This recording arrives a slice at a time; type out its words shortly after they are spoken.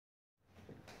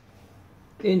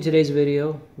In today's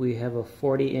video, we have a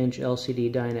 40-inch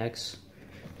LCD Dynex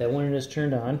that when it is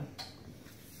turned on,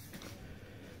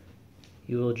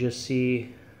 you will just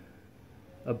see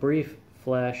a brief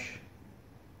flash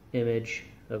image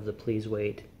of the please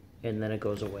wait, and then it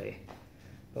goes away.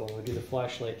 But when we do the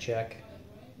flashlight check,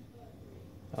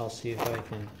 I'll see if I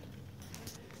can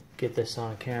get this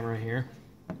on camera here.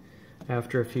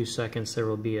 After a few seconds, there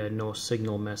will be a no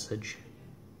signal message.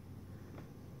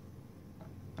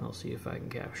 I'll see if I can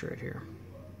capture it here.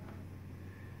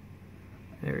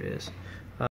 There it is.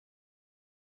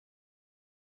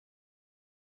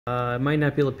 I might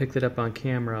not be able to pick that up on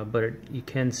camera, but you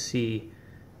can see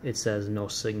it says no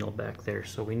signal back there.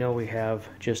 So we know we have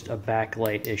just a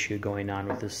backlight issue going on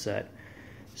with this set.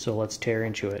 So let's tear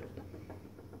into it.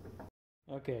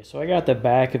 Okay, so I got the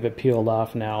back of it peeled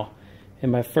off now.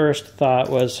 And my first thought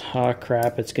was, oh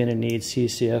crap, it's going to need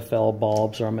CCFL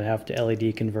bulbs or I'm going to have to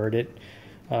LED convert it.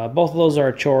 Both of those are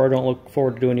a chore. I don't look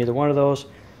forward to doing either one of those.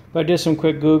 But I did some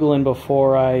quick Googling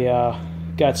before I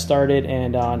got started,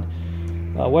 and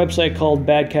on a website called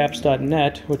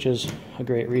badcaps.net, which is a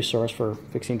great resource for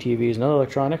fixing TVs and other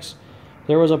electronics,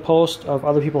 there was a post of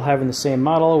other people having the same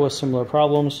model with similar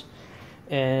problems,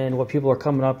 and what people are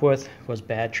coming up with was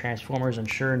bad transformers,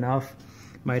 and sure enough,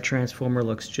 my transformer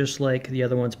looks just like the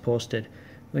other ones posted.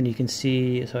 When you can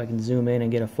see, so I can zoom in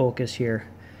and get a focus here,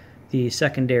 the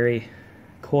secondary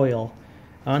coil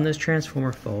on this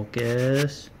transformer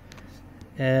focus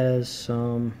as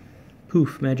some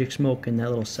poof magic smoke in that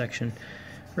little section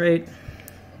right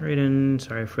in,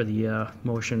 sorry for the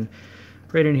motion,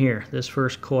 right in here. This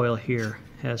first coil here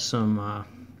has some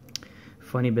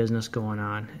funny business going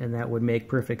on, and that would make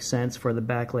perfect sense for the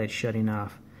backlight shutting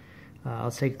off.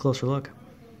 Let's take a closer look.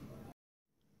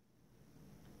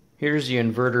 Here's the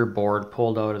inverter board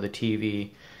pulled out of the TV,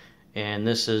 and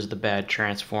this is the bad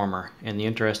transformer. And the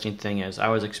interesting thing is, I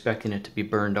was expecting it to be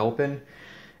burned open.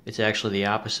 It's actually the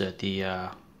opposite. The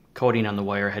coating on the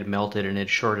wire had melted and it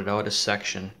shorted out a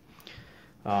section.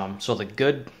 So the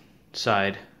good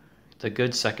side, the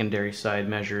good secondary side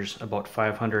measures about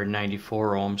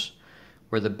 594 ohms,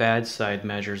 where the bad side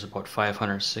measures about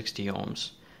 560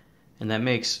 ohms. And that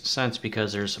makes sense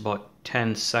because there's about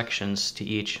 10 sections to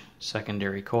each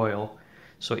secondary coil.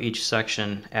 So each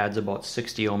section adds about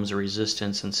 60 ohms of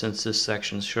resistance, and since this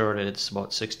section's shorted, it's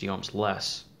about 60 ohms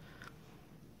less.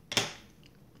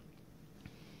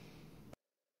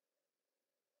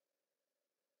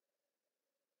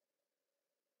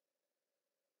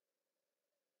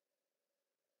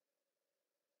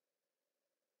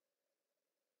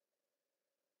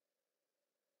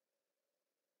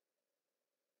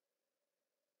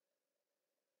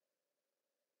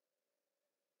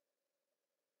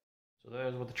 So that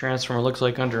is what the transformer looks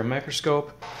like under a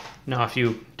microscope. Now if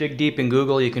you dig deep in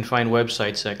Google, you can find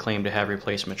websites that claim to have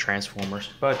replacement transformers,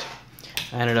 but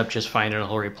I ended up just finding a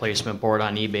whole replacement board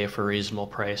on eBay for a reasonable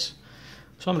price.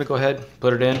 So I'm going to go ahead,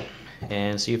 put it in,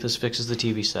 and see if this fixes the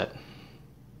TV set.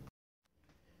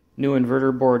 New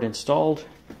inverter board installed,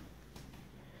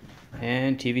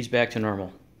 and TV's back to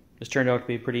normal. This turned out to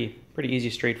be a pretty easy,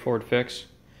 straightforward fix.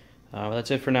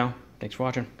 That's it for now. Thanks for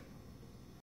watching.